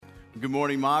Good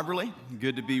morning, Moberly.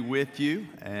 Good to be with you.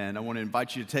 And I want to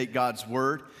invite you to take God's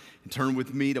Word and turn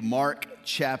with me to Mark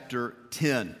chapter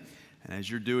 10. And as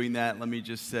you're doing that, let me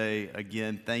just say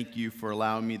again, thank you for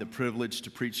allowing me the privilege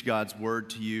to preach God's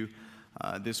Word to you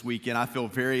this weekend. I feel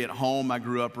very at home. I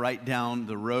grew up right down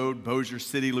the road, Bossier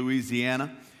City,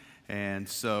 Louisiana. And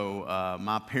so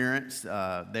my parents,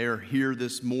 they're here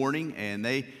this morning. And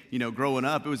they, growing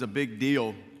up, it was a big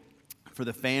deal for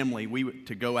the family.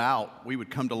 To go out. We would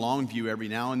come to Longview every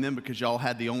now and then because y'all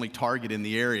had the only Target in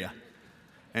the area.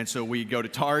 And so we'd go to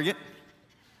Target,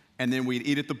 and then we'd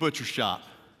eat at the butcher shop.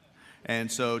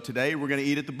 And so today we're going to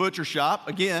eat at the butcher shop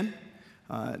again.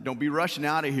 Don't be rushing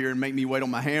out of here and make me wait on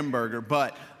my hamburger.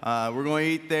 But we're going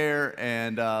to eat there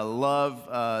and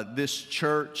love this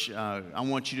church. I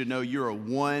want you to know you're a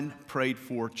one prayed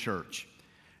for church.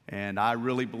 And I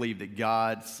really believe that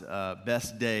God's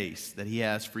best days that He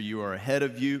has for you are ahead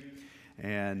of you.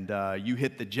 And you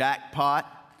hit the jackpot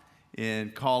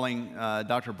in calling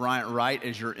Dr. Bryant Wright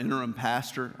as your interim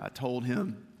pastor. I told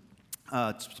him,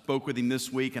 spoke with him this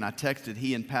week, and I texted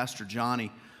he and Pastor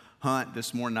Johnny Hunt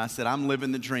this morning. I said, I'm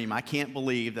living the dream. I can't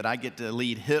believe that I get to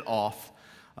lead Hit Off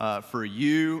for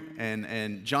you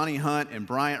and Johnny Hunt and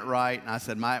Bryant Wright. And I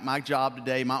said, my job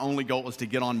today, my only goal is to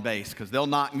get on base because they'll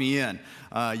knock me in.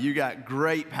 You got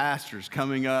great pastors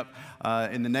coming up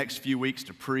in the next few weeks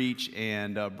to preach,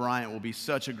 and Bryant will be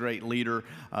such a great leader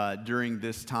during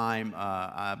this time.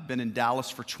 I've been in Dallas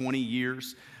for 20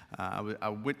 years. I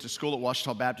went to school at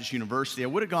Ouachita Baptist University. I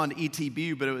would have gone to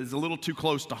ETBU, but it was a little too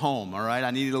close to home, all right?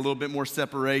 I needed a little bit more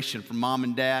separation from mom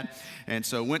and dad. And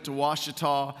so went to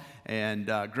Ouachita and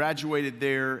graduated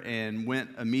there and went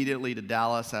immediately to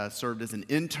Dallas. I served as an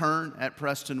intern at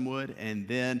Prestonwood and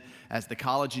then as the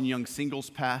college and young singles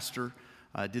pastor.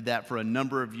 Did that for a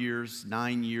number of years,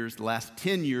 9 years. The last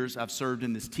 10 years, I've served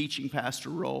in this teaching pastor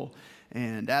role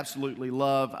and absolutely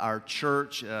love our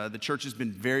church. The church has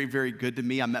been very, very good to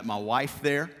me. I met my wife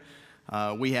there.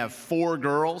 We have 4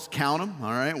 girls, count them,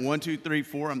 all right? 1, 2, 3,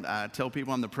 4. I tell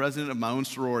people I'm the president of my own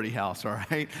sorority house, all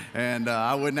right? And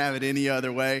I wouldn't have it any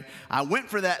other way. I went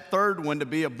for that third one to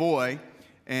be a boy,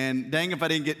 and dang if I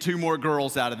didn't get 2 more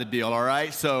girls out of the deal, all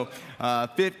right? So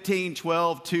 15,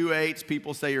 12, 2 8s.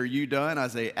 People say, are you done? I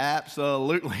say,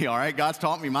 absolutely, all right? God's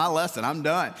taught me my lesson. I'm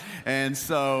done. And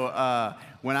so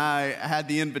when I had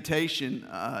the invitation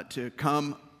to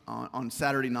come on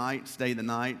Saturday night, stay the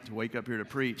night, to wake up here to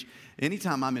preach,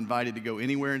 anytime I'm invited to go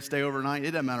anywhere and stay overnight,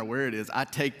 it doesn't matter where it is, I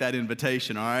take that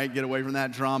invitation, all right? Get away from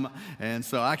that drama. And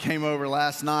so I came over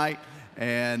last night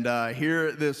and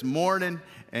here this morning,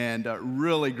 and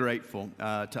really grateful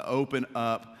to open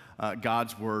up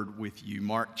God's Word with you.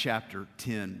 Mark chapter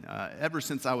 10. Ever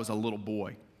since I was a little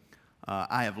boy,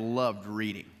 I have loved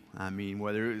reading. I mean,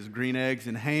 whether it was Green Eggs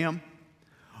and Ham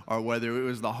or whether it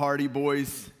was the Hardy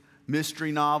Boys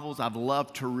mystery novels, I've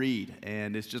loved to read,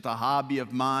 and it's just a hobby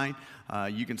of mine.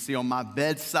 You can see on my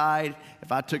bedside,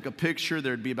 if I took a picture,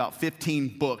 there'd be about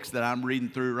 15 books that I'm reading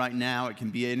through right now. It can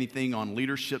be anything on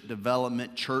leadership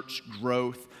development, church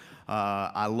growth.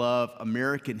 I love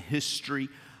American history.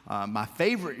 My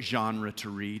favorite genre to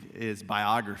read is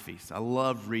biographies. I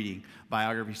love reading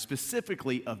biographies,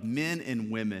 specifically of men and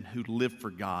women who lived for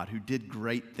God, who did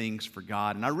great things for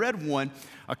God. And I read one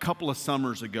a couple of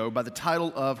summers ago by the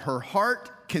title of Her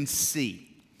Heart Can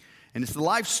See. And it's the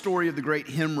life story of the great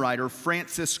hymn writer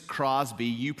Frances Crosby.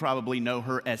 You probably know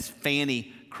her as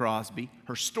Fanny Crosby.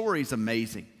 Her story is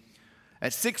amazing.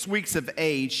 At 6 weeks of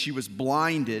age, she was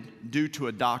blinded due to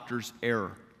a doctor's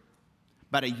error.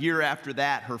 About a year after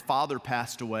that, her father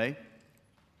passed away,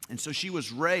 and so she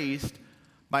was raised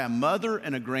by a mother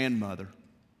and a grandmother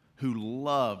who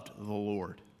loved the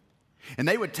Lord. And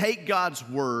they would take God's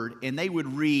Word and they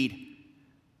would read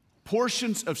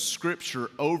portions of Scripture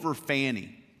over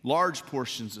Fanny, large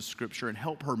portions of Scripture, and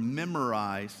help her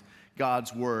memorize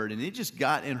God's Word. And it just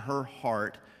got in her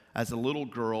heart as a little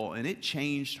girl, and it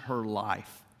changed her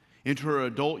life. Into her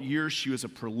adult years, she was a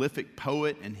prolific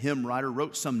poet and hymn writer,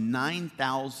 wrote some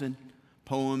 9,000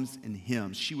 poems and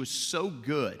hymns. She was so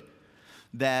good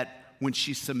that when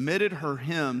she submitted her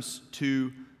hymns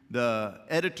to the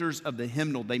editors of the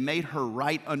hymnal, they made her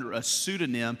write under a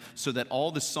pseudonym so that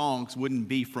all the songs wouldn't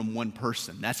be from one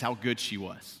person. That's how good she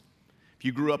was. If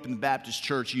you grew up in the Baptist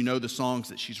church, you know the songs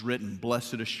that she's written: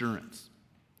 Blessed Assurance,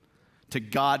 To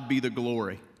God Be the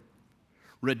Glory,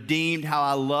 Redeemed, How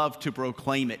I Love to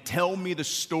Proclaim It, Tell Me the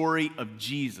Story of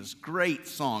Jesus. Great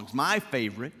songs. My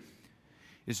favorite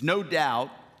is no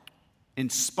doubt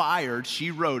inspired,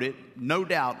 she wrote it, no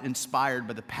doubt inspired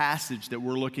by the passage that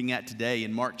we're looking at today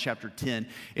in Mark chapter 10.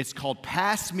 It's called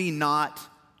Pass Me Not,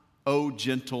 O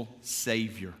Gentle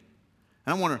Savior.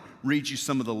 And I want to read you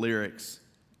some of the lyrics.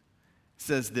 It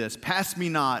says this: "Pass me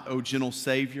not, O gentle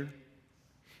Savior.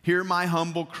 Hear my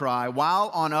humble cry. While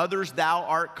on others thou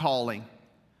art calling,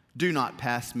 do not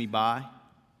pass me by.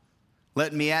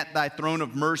 Let me at thy throne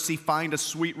of mercy find a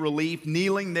sweet relief.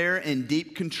 Kneeling there in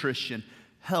deep contrition,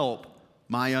 help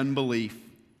my unbelief.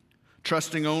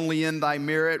 Trusting only in thy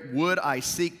merit, would I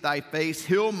seek thy face.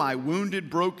 Heal my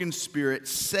wounded, broken spirit.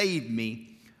 Save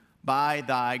me by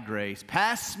thy grace.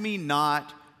 Pass me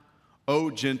not,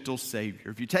 O gentle Savior."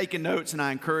 If you're taking notes, and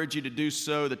I encourage you to do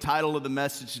so, the title of the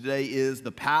message today is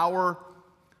The Power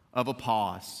of a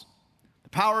Pause. The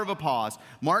power of a pause.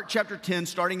 Mark chapter 10,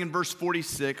 starting in verse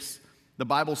 46, the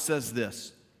Bible says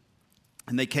this: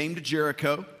 "And they came to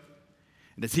Jericho.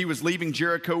 And as he was leaving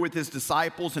Jericho with his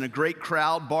disciples and a great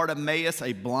crowd, Bartimaeus,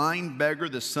 a blind beggar,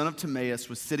 the son of Timaeus,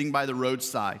 was sitting by the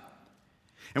roadside.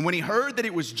 And when he heard that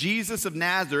it was Jesus of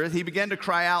Nazareth, he began to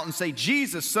cry out and say,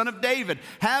 'Jesus, Son of David,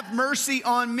 have mercy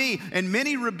on me.' And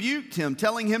many rebuked him,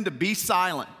 telling him to be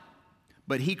silent.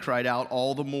 But he cried out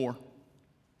all the more,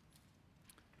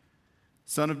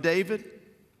 'Son of David,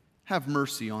 have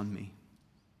mercy on me.'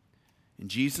 And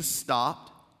Jesus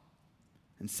stopped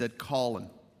and said, 'Call him.'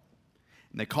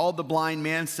 And they called the blind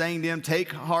man, saying to him,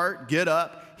 'Take heart, get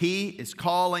up, he is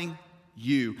calling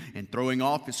you.' And throwing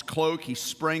off his cloak, he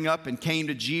sprang up and came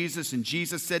to Jesus. And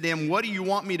Jesus said to him, 'What do you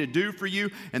want me to do for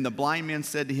you?' And the blind man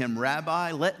said to him,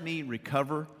 'Rabbi, let me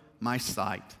recover my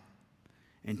sight.'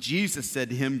 And Jesus said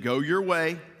to him, 'Go your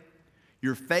way.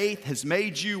 Your faith has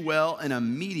made you well.' And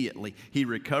immediately he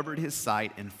recovered his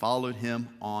sight and followed him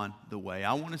on the way."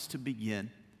 I want us to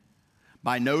begin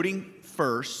by noting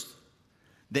first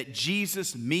that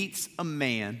Jesus meets a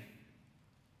man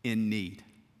in need.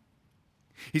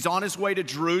 He's on his way to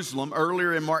Jerusalem.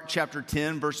 Earlier in Mark chapter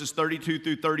 10, verses 32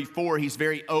 through 34, he's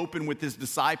very open with his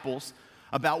disciples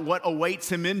about what awaits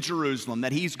him in Jerusalem,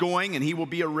 that he's going and he will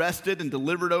be arrested and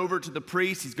delivered over to the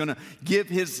priests. He's going to give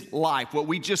his life. What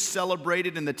we just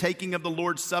celebrated in the taking of the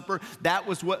Lord's Supper, that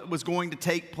was what was going to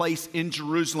take place in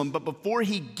Jerusalem. But before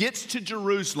he gets to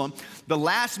Jerusalem, the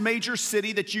last major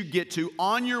city that you get to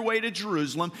on your way to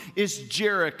Jerusalem is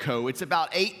Jericho. It's about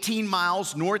 18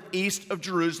 miles northeast of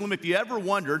Jerusalem. If you ever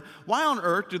wondered, why on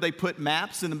earth do they put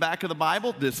maps in the back of the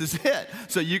Bible? This is it.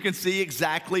 So you can see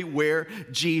exactly where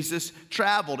Jesus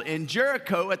traveled. And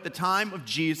Jericho at the time of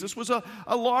Jesus was a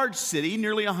large city,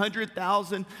 nearly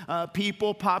 100,000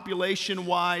 people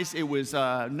population-wise. It was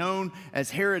known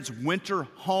as Herod's winter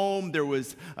home. There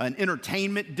was an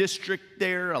entertainment district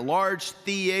there, a large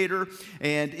theater,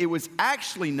 and it was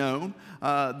actually known,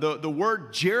 the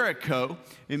word Jericho,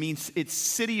 it means it's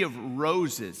city of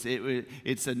roses.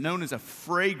 It's known as a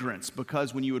fragrance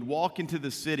because when you would walk into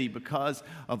the city, because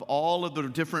of all of the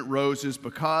different roses,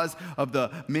 because of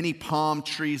the many palm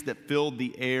trees that filled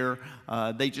the air,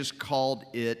 they just called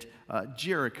it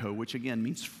Jericho, which again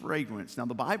means fragrance. Now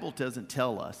the Bible doesn't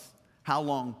tell us how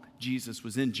long Jesus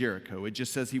was in Jericho. It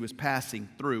just says he was passing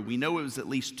through. We know it was at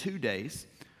least 2 days.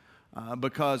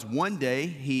 Because one day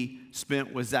he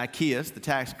spent with Zacchaeus, the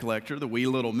tax collector, the wee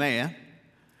little man.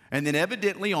 And then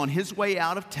evidently on his way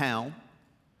out of town,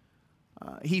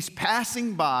 he's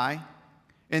passing by,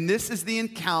 and this is the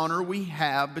encounter we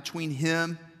have between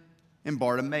him and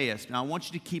Bartimaeus. Now I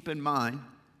want you to keep in mind,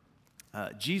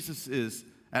 Jesus is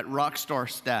at rock star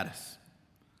status.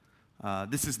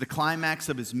 This is the climax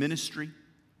of his ministry.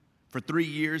 For 3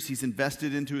 years he's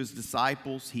invested into his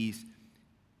disciples. He's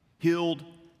healed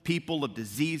people of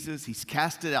diseases. He's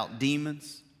casted out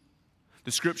demons.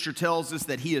 The scripture tells us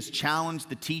that he has challenged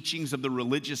the teachings of the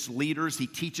religious leaders. He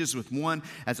teaches with one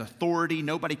as authority.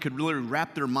 Nobody could really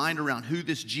wrap their mind around who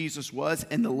this Jesus was.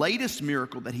 And the latest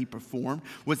miracle that he performed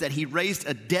was that he raised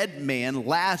a dead man,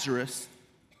 Lazarus,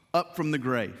 up from the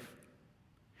grave.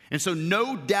 And so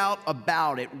no doubt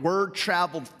about it, word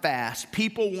traveled fast.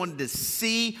 People wanted to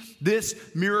see this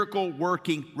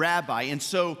miracle-working rabbi. And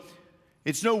so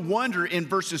it's no wonder in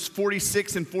verses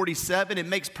 46 and 47, it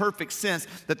makes perfect sense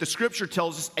that the scripture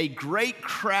tells us a great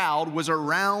crowd was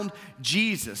around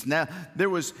Jesus. Now, it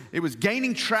was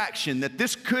gaining traction that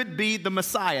this could be the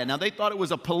Messiah. Now, they thought it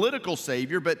was a political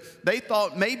savior, but they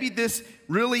thought maybe this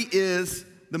really is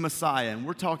the Messiah. And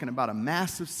we're talking about a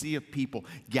massive sea of people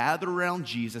gathered around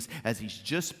Jesus as he's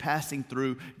just passing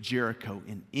through Jericho.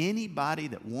 And anybody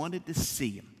that wanted to see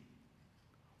him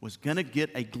was going to get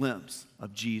a glimpse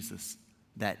of Jesus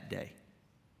that day.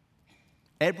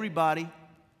 Everybody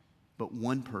but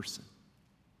one person.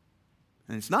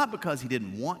 And it's not because he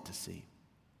didn't want to see him.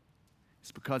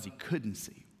 It's because he couldn't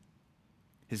see him.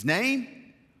 His name,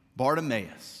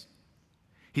 Bartimaeus.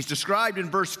 He's described in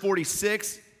verse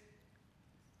 46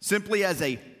 simply as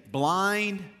a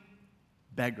blind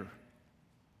beggar.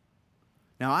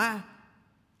 Now, I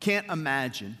can't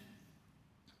imagine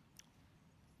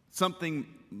something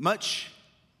much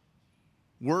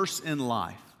worse in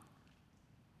life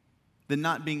than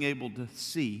not being able to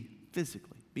see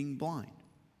physically, being blind.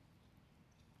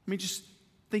 I mean, just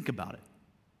think about it.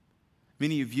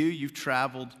 Many of you, you've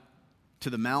traveled to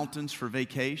the mountains for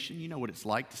vacation. You know what it's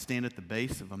like to stand at the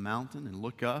base of a mountain and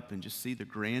look up and just see the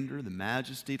grandeur, the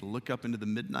majesty, to look up into the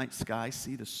midnight sky,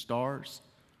 see the stars,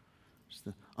 just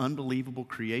the unbelievable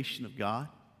creation of God.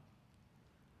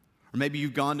 Or maybe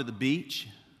you've gone to the beach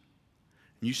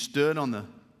and you stood on the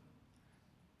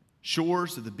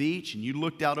shores of the beach and you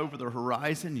looked out over the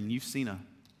horizon and you've seen a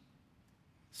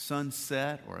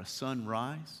sunset or a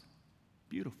sunrise.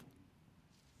 Beautiful.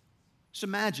 Just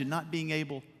imagine not being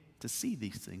able to see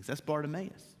these things. That's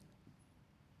Bartimaeus.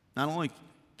 Not only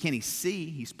can he see,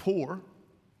 he's poor,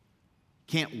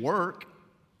 can't work.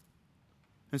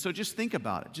 And so just think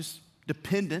about it, just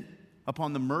dependent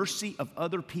upon the mercy of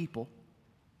other people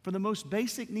for the most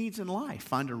basic needs in life.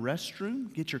 Find a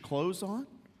restroom, get your clothes on.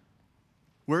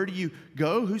 Where do you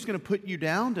go? Who's going to put you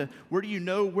down? Where do you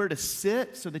know where to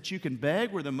sit so that you can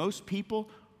beg where the most people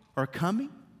are coming?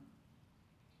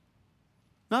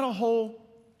 Not a whole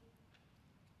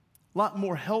lot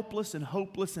more helpless and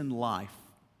hopeless in life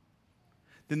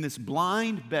than this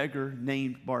blind beggar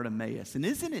named Bartimaeus. And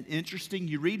isn't it interesting?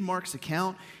 You read Mark's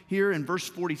account here in verse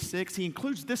 46. He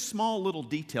includes this small little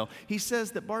detail. He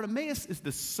says that Bartimaeus is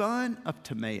the son of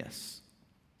Timaeus.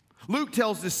 Luke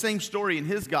tells this same story in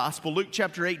his gospel, Luke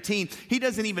chapter 18. He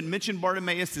doesn't even mention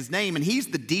Bartimaeus' name, and he's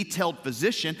the detailed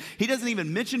physician. He doesn't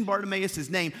even mention Bartimaeus'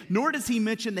 name, nor does he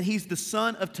mention that he's the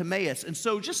son of Timaeus. And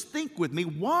so just think with me,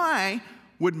 why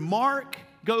would Mark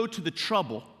go to the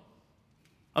trouble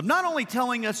of not only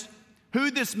telling us who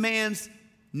this man's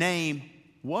name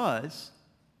was,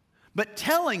 but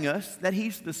telling us that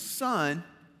he's the son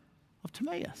of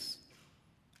Timaeus?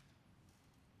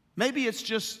 Maybe it's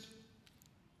just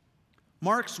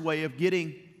Mark's way of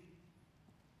getting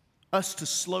us to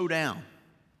slow down,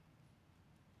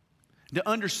 to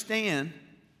understand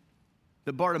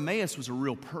that Bartimaeus was a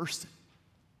real person.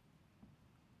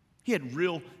 He had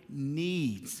real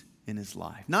needs in his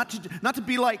life. Not to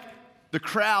be like the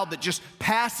crowd that just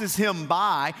passes him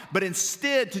by, but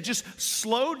instead to just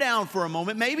slow down for a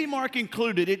moment. Maybe Mark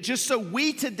included it just so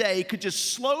we today could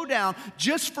just slow down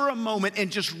just for a moment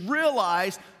and just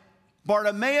realize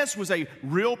Bartimaeus was a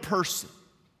real person.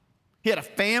 He had a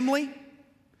family.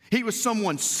 He was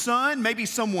someone's son, maybe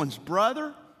someone's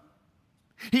brother.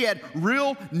 He had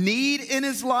real need in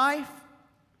his life.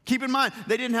 Keep in mind,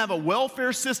 they didn't have a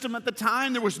welfare system at the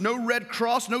time. There was no Red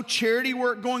Cross, no charity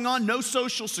work going on, no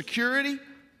Social Security.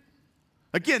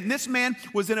 Again, this man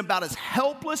was in about as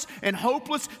helpless and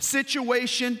hopeless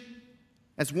situation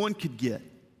as one could get.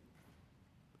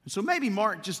 So maybe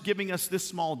Mark just giving us this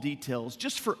small details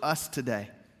just for us today,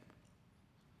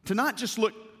 to not just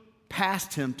look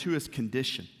past him to his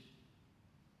condition,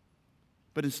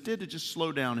 but instead to just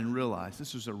slow down and realize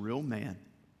this was a real man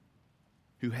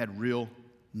who had real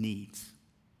needs.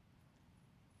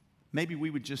 Maybe we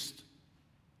would just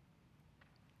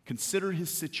consider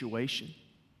his situation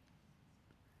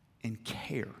and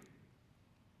care,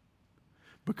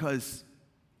 because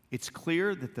it's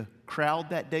clear that the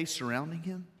crowd that day surrounding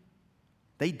him,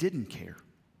 they didn't care.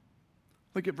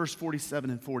 Look at verse 47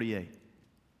 and 48.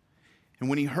 And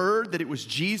when he heard that it was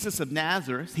Jesus of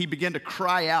Nazareth, he began to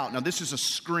cry out. Now, this is a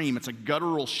scream. It's a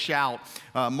guttural shout.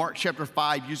 Mark chapter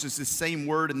 5 uses this same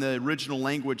word in the original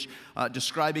language,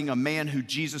 describing a man who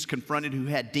Jesus confronted who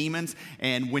had demons.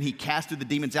 And when he casted the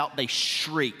demons out, they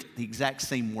shrieked, the exact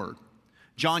same word.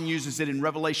 John uses it in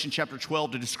Revelation chapter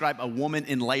 12 to describe a woman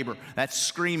in labor. That's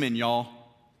screaming, y'all.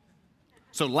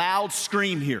 So loud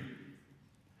scream here.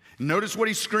 Notice what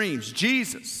he screams.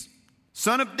 Jesus,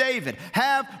 Son of David,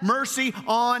 have mercy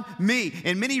on me.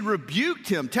 And many rebuked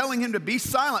him, telling him to be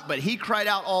silent. But he cried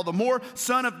out all the more,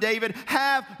 Son of David,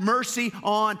 have mercy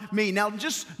on me. Now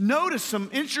just notice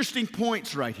some interesting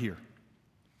points right here.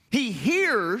 He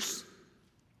hears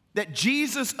that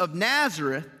Jesus of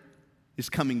Nazareth is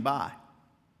coming by.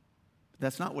 But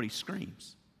that's not what he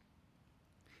screams.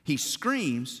 He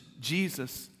screams,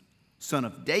 Jesus, Son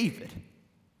of David,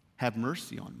 have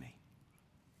mercy on me.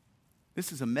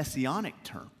 This is a messianic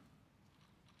term.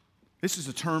 This is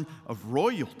a term of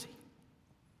royalty.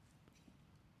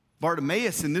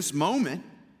 Bartimaeus in this moment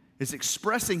is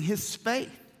expressing his faith.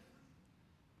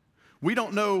 We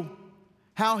don't know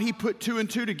how he put two and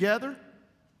two together,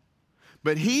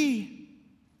 but he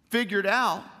figured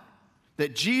out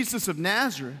that Jesus of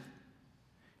Nazareth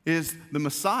is the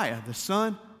Messiah, the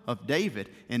Son of David.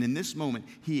 And in this moment,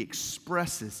 he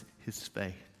expresses his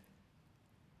faith.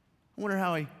 I wonder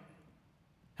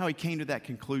how he came to that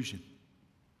conclusion.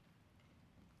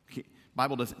 The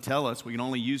Bible doesn't tell us. We can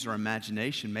only use our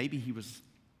imagination. Maybe he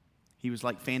was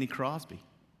like Fanny Crosby.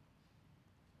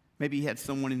 Maybe he had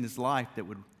someone in his life that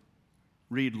would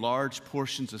read large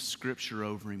portions of Scripture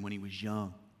over him when he was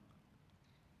young.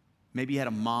 Maybe he had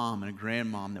a mom and a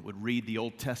grandmom that would read the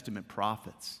Old Testament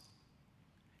prophets.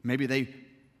 Maybe they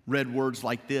read words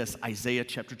like this, Isaiah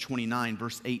chapter 29,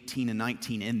 verse 18 and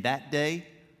 19. In that day,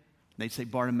 they'd say,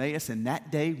 Bartimaeus, in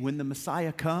that day when the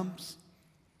Messiah comes,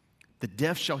 the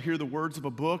deaf shall hear the words of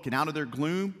a book, and out of their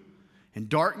gloom and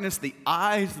darkness the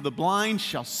eyes of the blind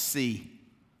shall see.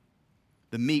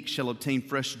 The meek shall obtain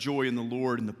fresh joy in the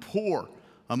Lord, and the poor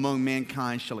among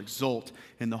mankind shall exult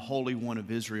in the Holy One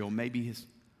of Israel. Maybe his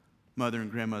mother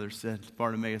and grandmother said,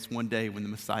 Bartimaeus, one day when the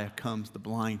Messiah comes, the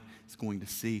blind is going to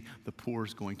see, the poor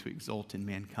is going to exult in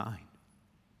mankind.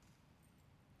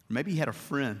 Or maybe he had a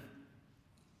friend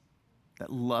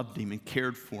that loved him and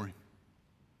cared for him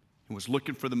and was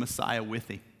looking for the Messiah with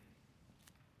him.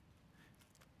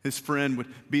 His friend would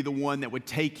be the one that would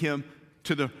take him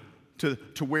to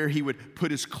where he would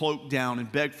put his cloak down and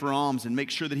beg for alms and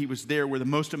make sure that he was there where the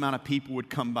most amount of people would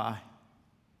come by.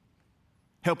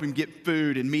 Help him get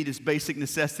food and meet his basic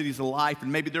necessities of life.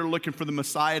 And maybe they're looking for the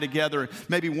Messiah together.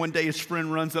 Maybe one day his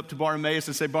friend runs up to Bartimaeus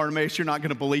and says, Bartimaeus, you're not going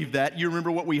to believe that. You remember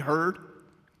what we heard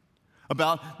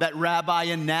about that rabbi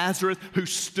in Nazareth who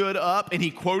stood up and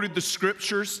he quoted the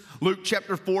Scriptures? Luke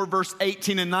chapter 4, verse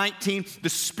 18 and 19. The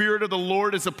Spirit of the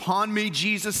Lord is upon me,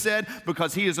 Jesus said,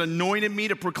 because he has anointed me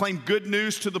to proclaim good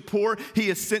news to the poor. He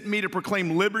has sent me to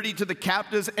proclaim liberty to the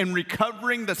captives and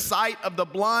recovering the sight of the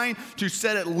blind, to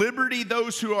set at liberty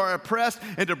those who are oppressed,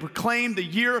 and to proclaim the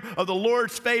year of the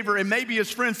Lord's favor. And maybe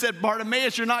his friend said,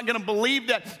 Bartimaeus, you're not going to believe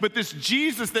that, but this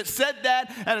Jesus that said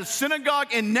that at a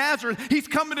synagogue in Nazareth, he's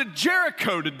coming to Jericho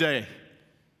today.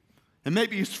 And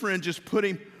maybe his friend just put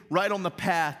him right on the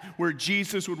path where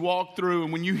Jesus would walk through.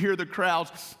 And when you hear the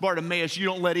crowds, Bartimaeus, you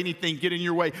don't let anything get in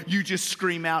your way. You just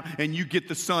scream out and you get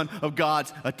the Son of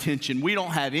God's attention. We don't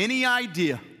have any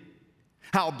idea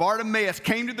how Bartimaeus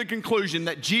came to the conclusion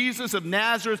that Jesus of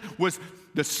Nazareth was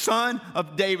the Son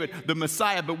of David, the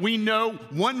Messiah. But we know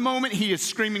one moment he is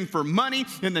screaming for money,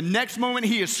 and the next moment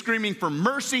he is screaming for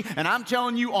mercy. And I'm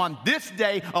telling you, on this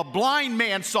day, a blind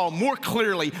man saw more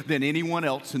clearly than anyone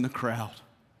else in the crowd.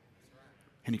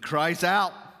 And he cries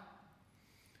out.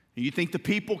 And you think the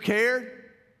people cared?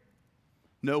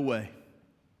 No way.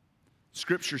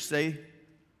 Scriptures say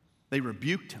they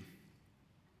rebuked him,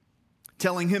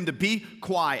 telling him to be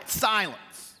quiet, silence.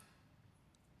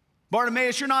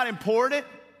 Bartimaeus, you're not important.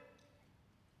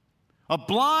 A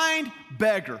blind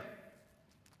beggar,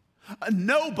 a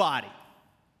nobody.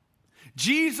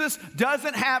 Jesus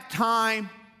doesn't have time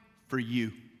for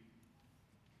you.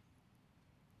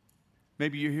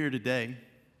 Maybe you're here today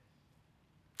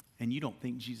and you don't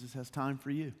think Jesus has time for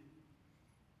you.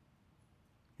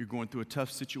 You're going through a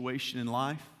tough situation in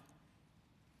life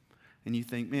and you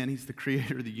think, man, he's the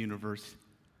creator of the universe.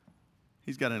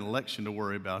 He's got an election to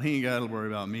worry about. He ain't got to worry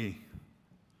about me.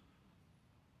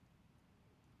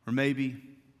 Or maybe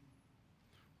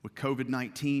with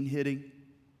COVID-19 hitting,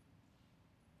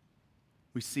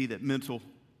 we see that mental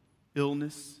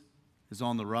illness is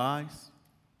on the rise,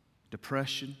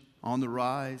 depression on the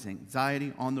rise,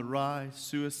 anxiety on the rise,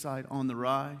 suicide on the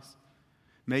rise.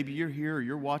 Maybe you're here or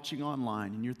you're watching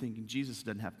online and you're thinking, Jesus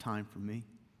doesn't have time for me.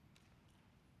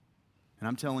 And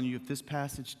I'm telling you, if this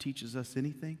passage teaches us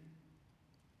anything,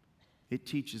 it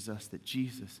teaches us that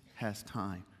Jesus has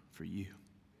time for you.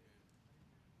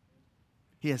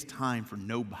 He has time for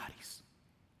nobodies.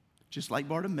 Just like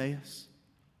Bartimaeus,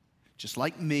 just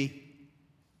like me,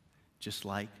 just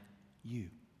like you.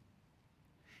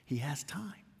 He has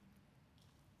time.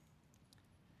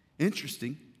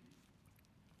 Interesting,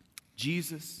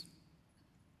 Jesus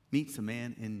meets a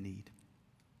man in need.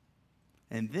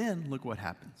 And then look what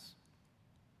happens.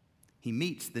 He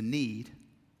meets the need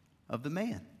of the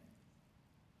man.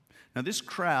 Now, this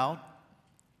crowd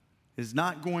is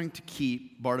not going to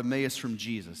keep Bartimaeus from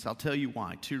Jesus. I'll tell you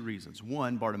why. 2 reasons.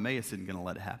 1, Bartimaeus isn't going to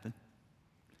let it happen.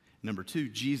 Number 2,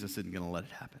 Jesus isn't going to let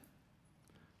it happen.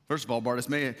 First of all,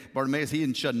 Bartimaeus, he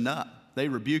isn't shutting up. They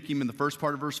rebuke him in the first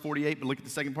part of verse 48, but look at the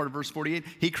second part of verse 48.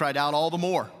 He cried out all the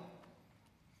more.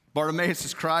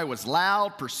 Bartimaeus' cry was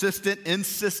loud, persistent,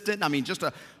 insistent. I mean, just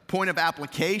a point of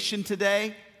application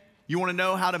today. You want to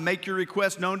know how to make your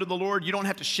request known to the Lord? You don't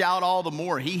have to shout all the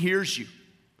more. He hears you.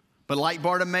 But like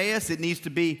Bartimaeus, it needs to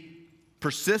be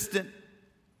persistent.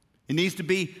 It needs to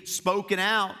be spoken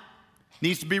out.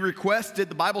 Needs to be requested.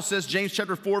 The Bible says, James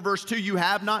chapter 4, verse 2, you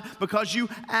have not because you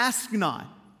ask not.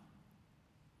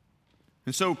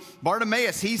 And so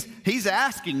Bartimaeus, he's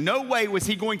asking. No way was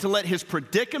he going to let his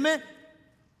predicament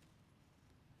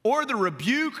or the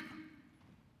rebuke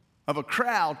of a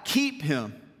crowd keep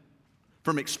him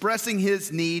from expressing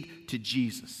his need to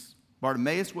Jesus.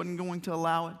 Bartimaeus wasn't going to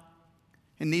allow it,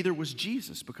 and neither was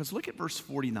Jesus. Because look at verse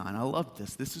 49. I love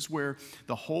this. This is where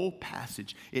the whole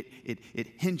passage, it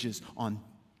hinges on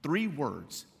 3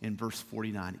 words in verse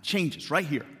 49. It changes right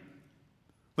here.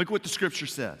 Look what the scripture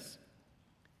says.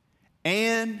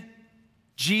 And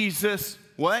Jesus,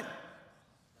 what?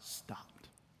 Stopped.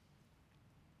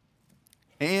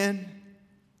 And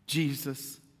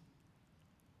Jesus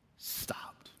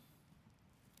stopped.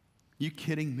 You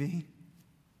kidding me?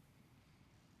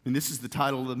 And this is the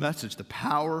title of the message, The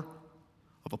Power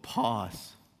of a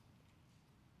Pause.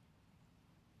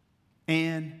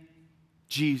 And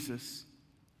Jesus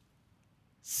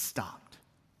stopped.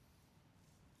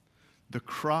 The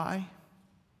cry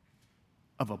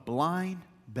of a blind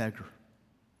beggar,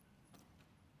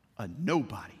 a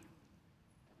nobody,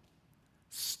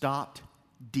 stopped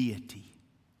deity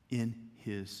in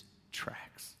his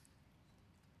tracks.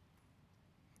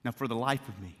 Now, for the life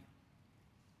of me,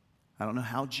 I don't know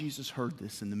how Jesus heard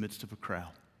this in the midst of a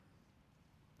crowd.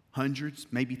 Hundreds,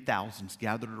 maybe thousands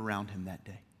gathered around him that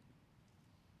day.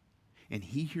 And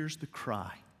he hears the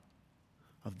cry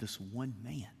of this one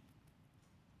man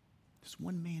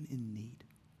in need.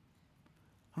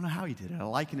 I don't know how he did it. I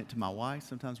liken it to my wife.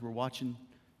 Sometimes we're watching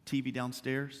TV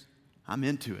downstairs. I'm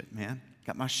into it, man.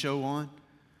 Got my show on.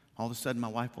 All of a sudden, my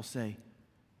wife will say,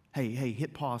 hey,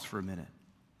 hit pause for a minute.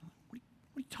 What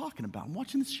are you talking about? I'm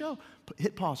watching this show.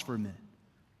 Hit pause for a minute.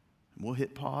 And we'll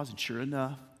hit pause, and sure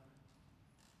enough,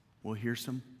 we'll hear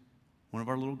one of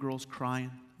our little girls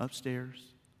crying upstairs.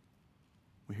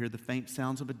 We hear the faint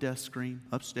sounds of a death scream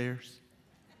upstairs.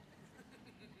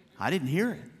 I didn't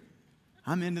hear it.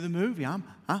 I'm into the movie. I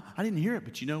didn't hear it,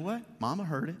 but you know what? Mama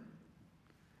heard it.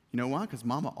 You know why? Because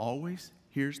Mama always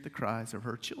hears the cries of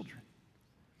her children.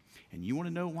 And you want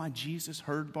to know why Jesus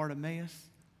heard Bartimaeus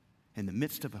in the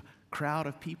midst of a crowd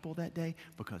of people that day?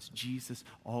 Because Jesus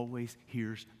always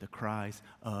hears the cries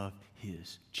of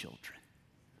his children.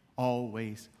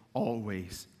 Always,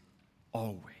 always,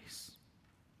 always.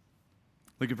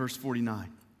 Look at verse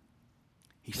 49.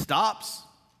 He stops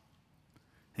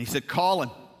and he said, call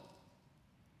him.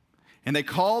 And they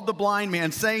called the blind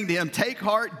man, saying to him, take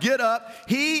heart, get up.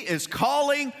 He is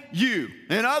calling you.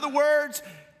 In other words,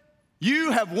 you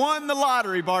have won the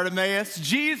lottery, Bartimaeus.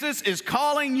 Jesus is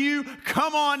calling you.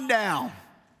 Come on down.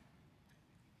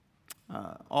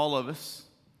 All of us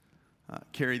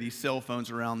carry these cell phones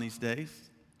around these days.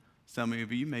 Some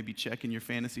of you may be checking your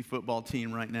fantasy football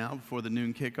team right now before the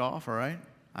noon kickoff, all right?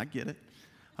 I get it.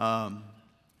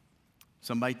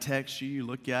 Somebody texts you, you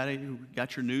look at it, you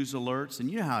got your news alerts,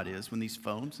 and you know how it is when these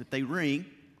phones, if they ring,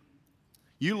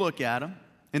 you look at them,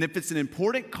 and if it's an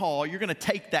important call, you're going to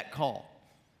take that call.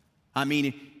 I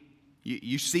mean,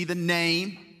 you see the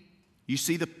name, you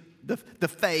see the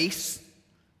face.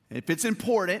 If it's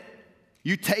important,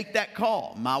 you take that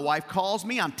call. My wife calls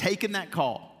me, I'm taking that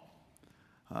call.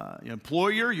 Your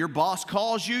employer, your boss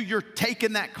calls you, you're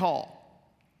taking that call.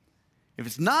 If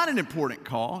it's not an important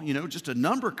call, just a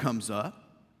number comes up.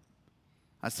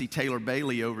 I see Taylor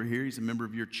Bailey over here. He's a member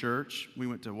of your church. We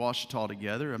went to Ouachita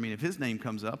together. I mean, if his name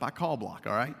comes up, I call block,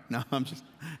 all right? No, I'm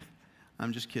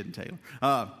just kidding, Taylor.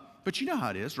 But you know how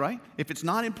it is, right? If it's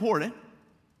not important,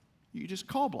 you just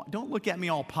call block. Don't look at me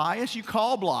all pious. You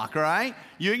call block, all right?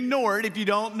 You ignore it if you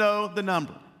don't know the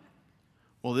number.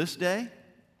 Well, this day,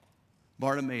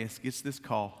 Bartimaeus gets this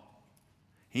call.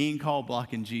 He ain't call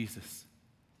blocking Jesus.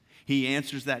 He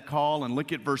answers that call, and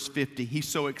look at verse 50. He's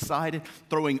so excited,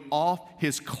 throwing off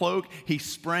his cloak, he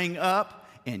sprang up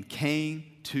and came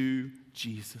to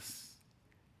Jesus.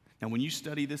 Now, when you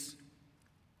study this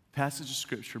passage of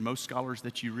Scripture, most scholars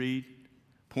that you read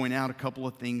point out a couple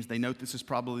of things. They note this is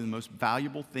probably the most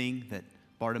valuable thing that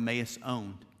Bartimaeus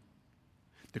owned.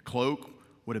 The cloak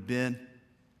would have been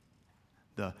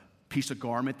the piece of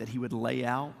garment that he would lay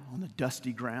out on the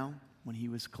dusty ground when he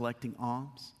was collecting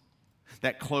alms.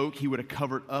 That cloak he would have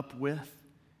covered up with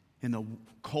in the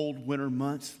cold winter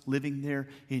months living there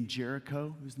in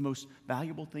Jericho. It was the most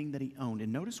valuable thing that he owned.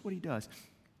 And notice what he does.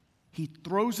 He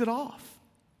throws it off.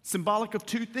 Symbolic of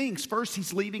two things. First,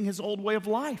 he's leaving his old way of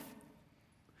life.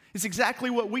 It's exactly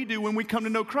what we do when we come to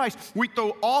know Christ. We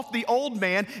throw off the old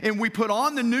man and we put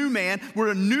on the new man. We're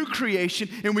a new creation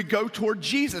and we go toward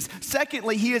Jesus.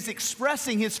 Secondly, he is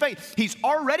expressing his faith. He's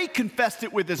already confessed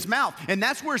it with his mouth, and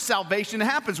that's where salvation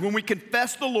happens, when we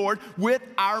confess the Lord with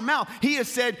our mouth. He has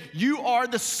said, "You are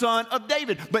the Son of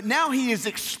David." But now he is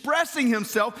expressing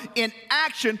himself in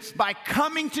action by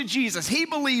coming to Jesus. He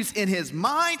believes in his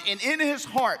mind and in his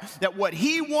heart that what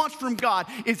he wants from God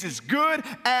is as good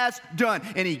as done.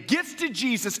 And he gets to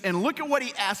Jesus, and look at what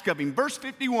he asks of him. Verse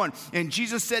 51, and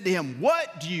Jesus said to him,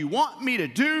 "What do you want me to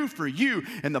do for you?"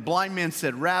 And the blind man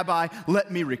said, "Rabbi,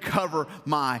 let me recover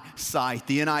my sight."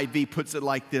 The NIV puts it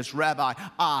like this: "Rabbi,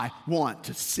 I want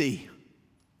to see."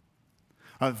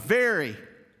 A very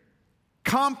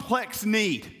complex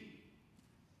need,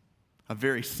 a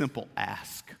very simple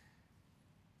ask.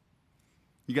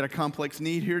 You got a complex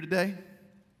need here today?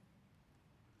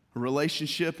 A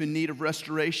relationship in need of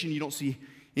restoration? You don't see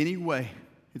any way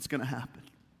it's going to happen.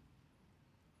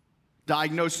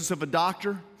 Diagnosis of a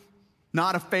doctor,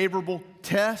 not a favorable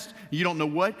test. You don't know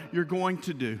what you're going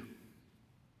to do.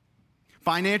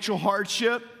 Financial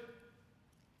hardship.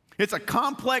 It's a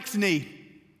complex need.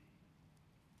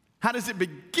 How does it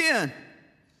begin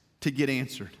to get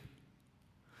answered?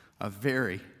 A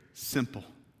very simple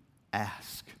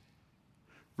ask.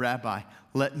 "Rabbi,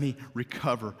 let me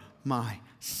recover my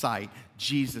sight."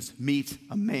 Jesus meets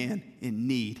a man in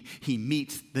need. He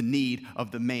meets the need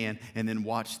of the man, and then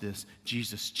watch this.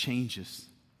 Jesus changes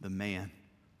the man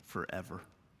forever.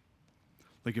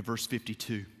 Look at verse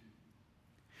 52.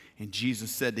 And Jesus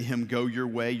said to him, "Go your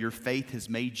way, your faith has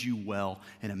made you well."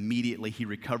 And immediately he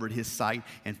recovered his sight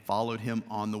and followed him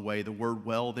on the way. The word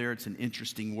 "well" there, it's an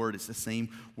interesting word. It's the same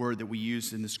word that we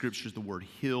use in the scriptures, the word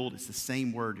 "healed." It's the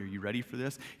same word. Are you ready for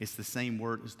this? It's the same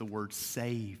word as the word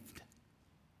 "saved."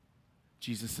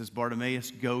 Jesus says, "Bartimaeus,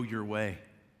 go your way.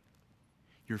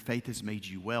 Your faith has made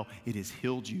you well. It has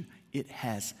healed you. It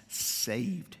has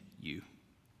saved you."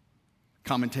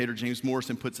 Commentator James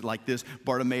Morrison puts it like this: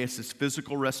 Bartimaeus'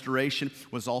 physical restoration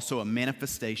was also a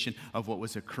manifestation of what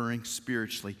was occurring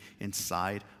spiritually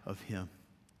inside of him.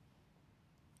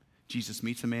 Jesus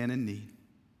meets a man in need,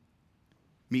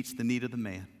 meets the need of the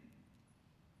man,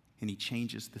 and he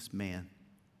changes this man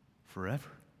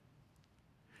forever.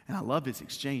 And I love his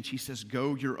exchange. He says,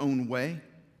 "Go your own way."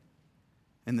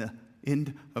 And the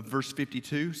end of verse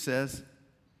 52 says,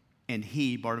 and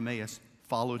he, Bartimaeus,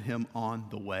 followed him on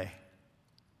the way.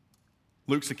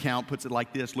 Luke's account puts it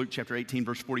like this, Luke chapter 18,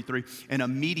 verse 43. And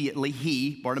immediately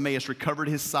he, Bartimaeus, recovered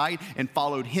his sight and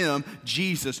followed him,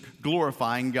 Jesus,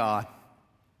 glorifying God.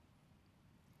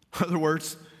 In other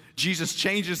words, Jesus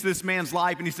changes this man's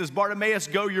life, and he says, "Bartimaeus,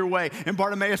 go your way." And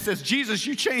Bartimaeus says, "Jesus,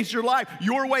 you changed your life.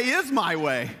 Your way is my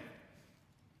way."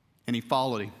 And he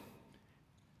followed him.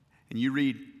 And you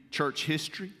read church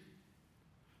history,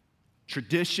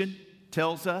 tradition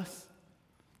tells us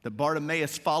that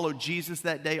Bartimaeus followed Jesus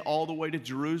that day all the way to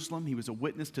Jerusalem. He was a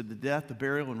witness to the death, the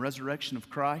burial, and resurrection of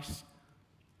Christ.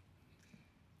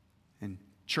 And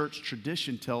church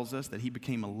tradition tells us that he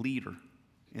became a leader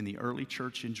in the early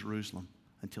church in Jerusalem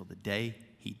until the day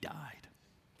he died.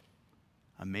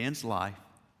 A man's life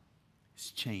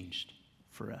is changed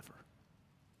forever.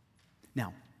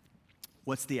 Now,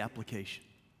 what's the application?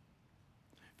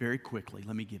 Very quickly,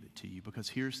 let me give it to you, because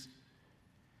here's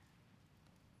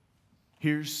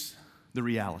the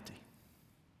reality.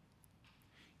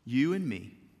 You and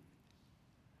me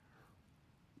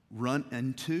run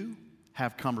into,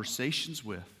 have conversations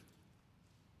with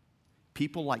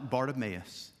people like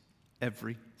Bartimaeus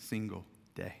every single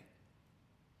day.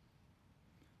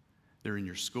 They're in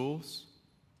your schools.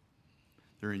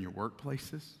 They're in your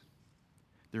workplaces.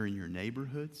 They're in your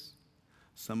neighborhoods.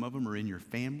 Some of them are in your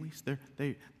families.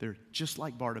 They're just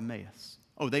like Bartimaeus.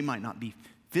 Oh, they might not be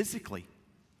physically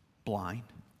blind,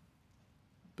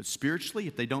 but spiritually,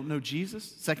 if they don't know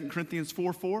Jesus, 2 Corinthians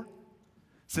 4:4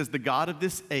 says, "The God of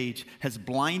this age has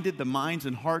blinded the minds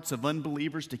and hearts of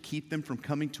unbelievers to keep them from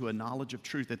coming to a knowledge of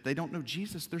truth." If they don't know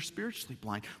Jesus, they're spiritually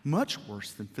blind, much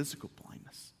worse than physical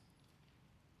blindness.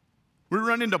 We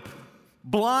run into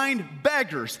blind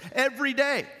beggars every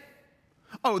day.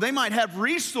 Oh, they might have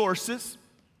resources.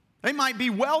 They might be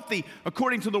wealthy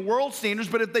according to the world standards,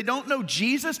 but if they don't know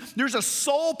Jesus, there's a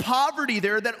soul poverty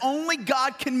there that only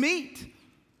God can meet.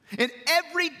 And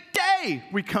every day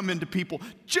we come into people,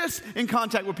 just in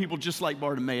contact with people just like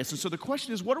Bartimaeus. And so the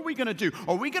question is, what are we going to do?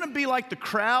 Are we going to be like the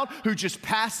crowd who just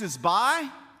passes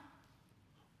by?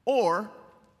 Or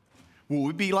will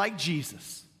we be like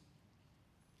Jesus,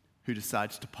 who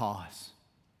decides to pause,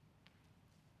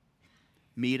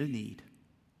 meet a need,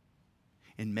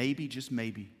 and maybe, just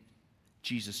maybe,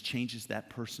 Jesus changes that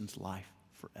person's life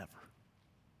forever.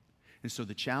 And so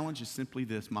the challenge is simply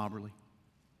this, Mobberly.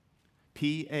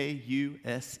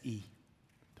 P-A-U-S-E,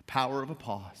 the power of a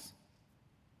pause.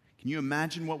 Can you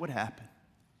imagine what would happen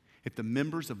if the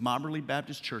members of Mobberly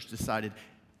Baptist Church decided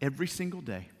every single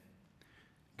day,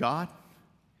 God,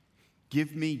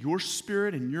 give me your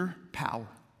spirit and your power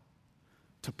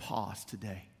to pause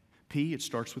today. P, it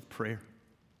starts with prayer.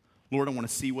 Lord, I want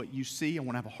to see what you see. I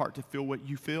want to have a heart to feel what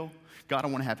you feel. God, I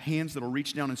want to have hands that will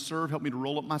reach down and serve. Help me to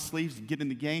roll up my sleeves and get in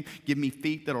the game. Give me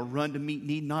feet that will run to meet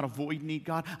need, not avoid need.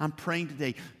 God, I'm praying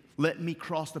today, let me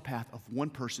cross the path of one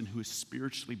person who is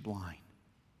spiritually blind,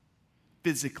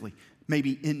 physically,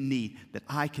 maybe in need, that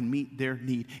I can meet their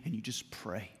need. And you just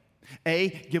pray. A,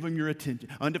 give them your attention,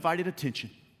 undivided attention.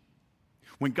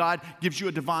 When God gives you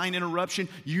a divine interruption,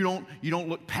 you don't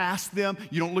look past them.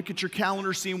 You don't look at your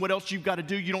calendar seeing what else you've got to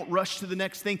do. You don't rush to the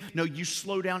next thing. No, you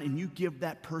slow down and you give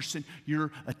that person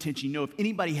your attention. You know, if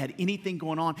anybody had anything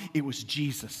going on, it was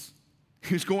Jesus.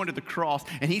 He was going to the cross,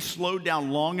 and he slowed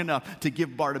down long enough to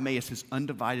give Bartimaeus his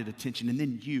undivided attention. And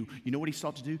then you know what he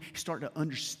started to do? He started to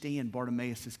understand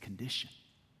Bartimaeus' condition.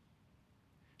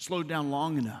 Slowed down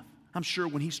long enough. I'm sure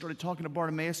when he started talking to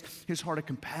Bartimaeus, his heart of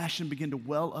compassion began to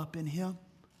well up in him.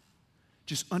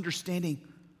 Just understanding,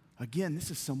 again,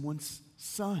 this is someone's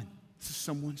son. This is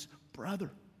someone's brother.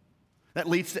 That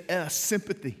leads to S,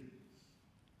 sympathy.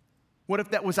 What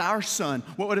if that was our son?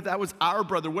 What if that was our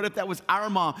brother? What if that was our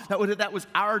mom? What if that was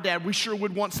our dad? We sure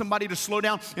would want somebody to slow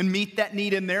down and meet that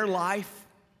need in their life.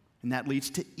 And that leads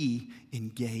to E,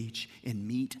 engage and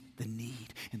meet the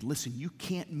need. And listen, you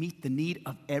can't meet the need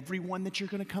of everyone that you're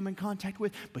going to come in contact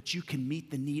with, but you can meet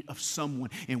the need of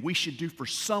someone. And we should do for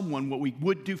someone what we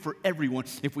would do for everyone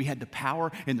if we had the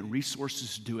power and the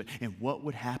resources to do it. And what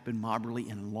would happen, Mobberly,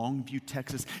 in Longview,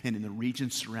 Texas, and in the region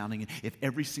surrounding it, if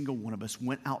every single one of us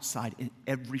went outside and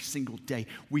every single day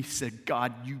we said,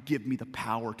 God, you give me the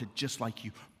power to, just like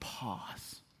you,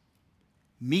 pause,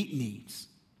 meet needs,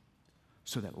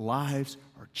 so that lives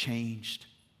are changed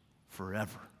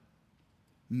forever.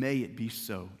 May it be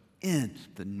so in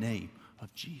the name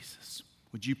of Jesus.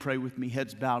 Would you pray with me,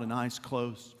 heads bowed and eyes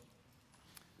closed?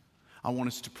 I want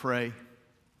us to pray.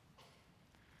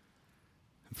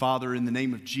 Father, in the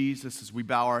name of Jesus, as we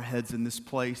bow our heads in this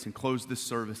place and close this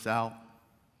service out,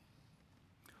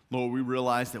 Lord, we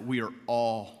realize that we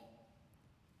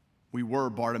were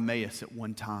Bartimaeus at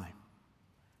one time.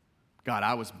 God,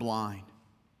 I was blind.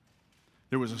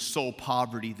 There was a soul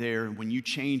poverty there, and when you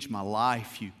changed my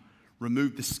life, you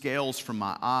removed the scales from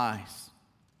my eyes.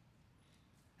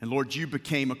 And Lord, you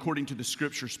became, according to the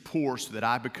scriptures, poor so that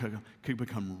I could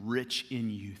become rich in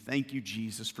you. Thank you,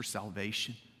 Jesus, for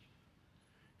salvation.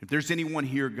 If there's anyone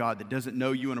here, God, that doesn't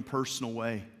know you in a personal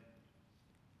way,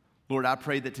 Lord, I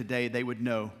pray that today they would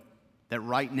know that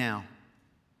right now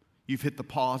you've hit the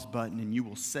pause button and you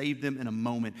will save them in a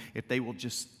moment if they will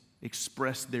just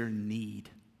express their need.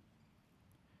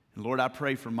 And Lord, I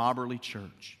pray for Mobberly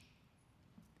Church.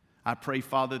 I pray,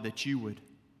 Father, that you would,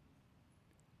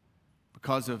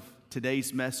 because of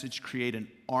today's message, create an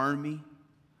army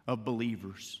of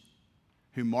believers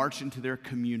who march into their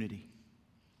community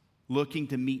looking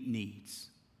to meet needs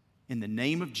in the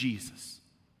name of Jesus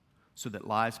so that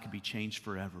lives can be changed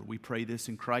forever. We pray this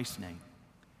in Christ's name.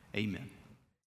 Amen.